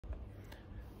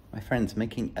My friend's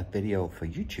making a video for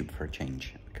YouTube for a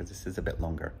change, because this is a bit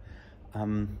longer.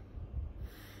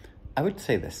 I would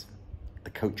say this, the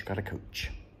coach got a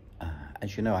coach.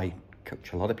 As you know, I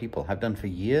coach a lot of people, have done for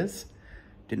years,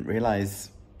 didn't realize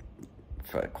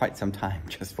for quite some time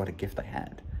just what a gift I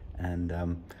had,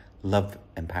 and love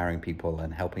empowering people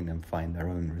and helping them find their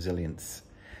own resilience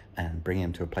and bringing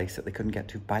them to a place that they couldn't get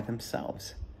to by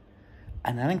themselves.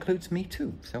 And that includes me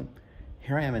too. So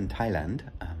here I am in Thailand.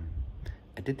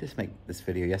 I did make this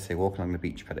video yesterday, walking along the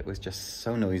beach, but it was just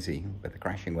so noisy with the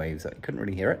crashing waves that I couldn't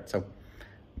really hear it. So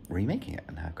remaking it,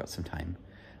 and now I've got some time.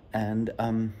 And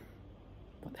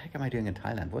what the heck am I doing in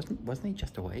Thailand? Wasn't he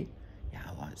just away? Yeah,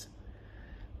 I was.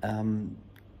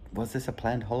 Was this a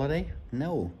planned holiday?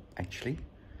 No, actually.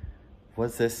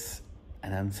 Was this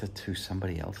an answer to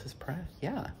somebody else's prayer?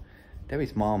 Yeah.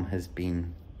 Debbie's mom has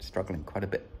been struggling quite a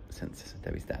bit since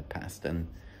Debbie's dad passed, and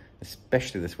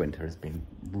especially this winter has been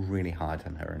really hard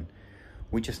on her, and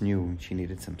we just knew she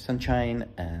needed some sunshine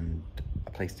and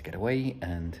a place to get away.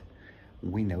 And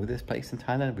we know this place in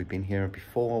Thailand. We've been here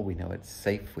before. We know it's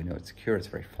safe. We know it's secure. It's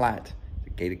very flat. It's a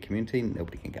gated community.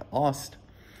 Nobody can get lost.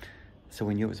 So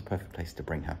we knew it was a perfect place to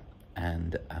bring her.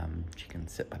 And she can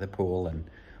sit by the pool and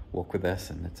walk with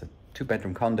us. And it's a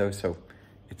 2-bedroom condo, so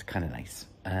it's kind of nice.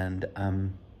 And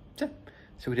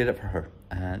so we did it for her.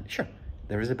 And sure,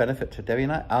 there is a benefit to Debbie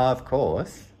and I, of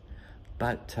course.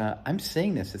 But I'm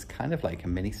seeing this as kind of like a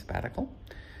mini sabbatical,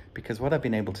 because what I've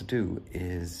been able to do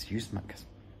is use my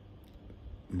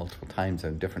multiple time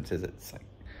zone differences. It's like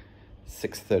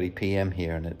 6:30 p.m.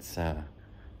 here, and it's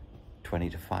 20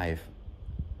 to 5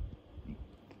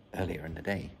 earlier in the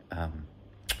day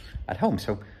at home.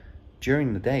 So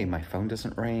during the day, my phone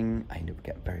doesn't ring. I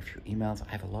get very few emails.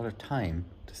 I have a lot of time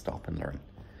to stop and learn.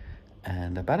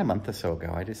 And about a month or so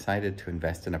ago, I decided to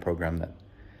invest in a program that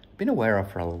I've been aware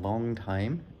of for a long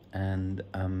time, and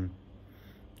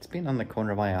it's been on the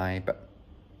corner of my eye, but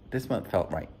this month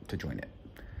felt right to join it.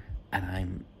 And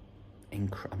I'm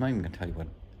not even going to tell you what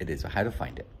it is or how to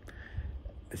find it.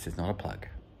 This is not a plug,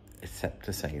 except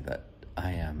to say that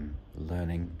I am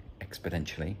learning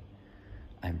exponentially.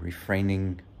 I'm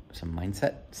reframing some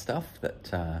mindset stuff that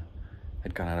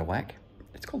had gone out of whack.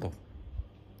 It's called the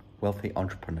Wealthy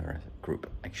Entrepreneur Group,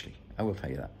 actually. I will tell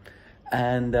you that.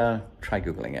 And try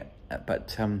Googling it.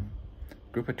 But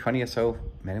group of 20 or so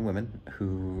men and women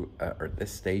who are at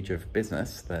this stage of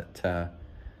business that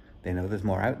they know there's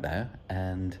more out there,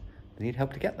 and they need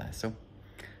help to get there. So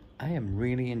I am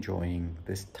really enjoying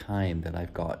this time that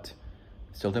I've got.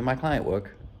 Still doing my client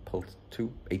work, pulled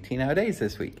 2 18-hour days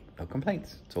this week. No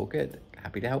complaints, it's all good.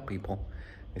 Happy to help people.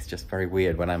 It's just very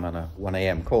weird when I'm on a 1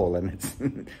 a.m. call and it's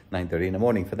 9:30 in the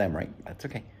morning for them, right? That's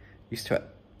okay, used to it.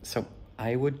 So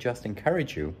I would just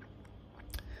encourage you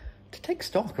to take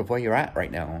stock of where you're at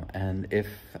right now. And if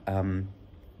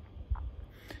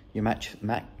you're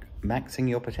maxing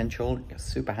your potential, you're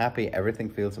super happy, everything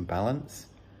feels in balance,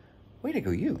 way to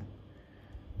go you.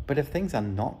 But if things are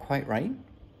not quite right,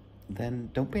 then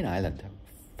don't be an island.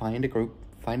 Find a group,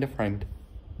 find a friend,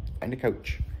 find a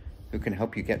coach who can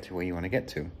help you get to where you want to get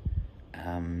to.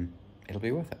 It'll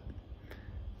be worth it.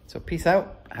 So peace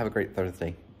out, have a great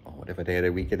Thursday, or whatever day of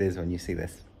the week it is when you see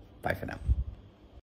this. Bye for now.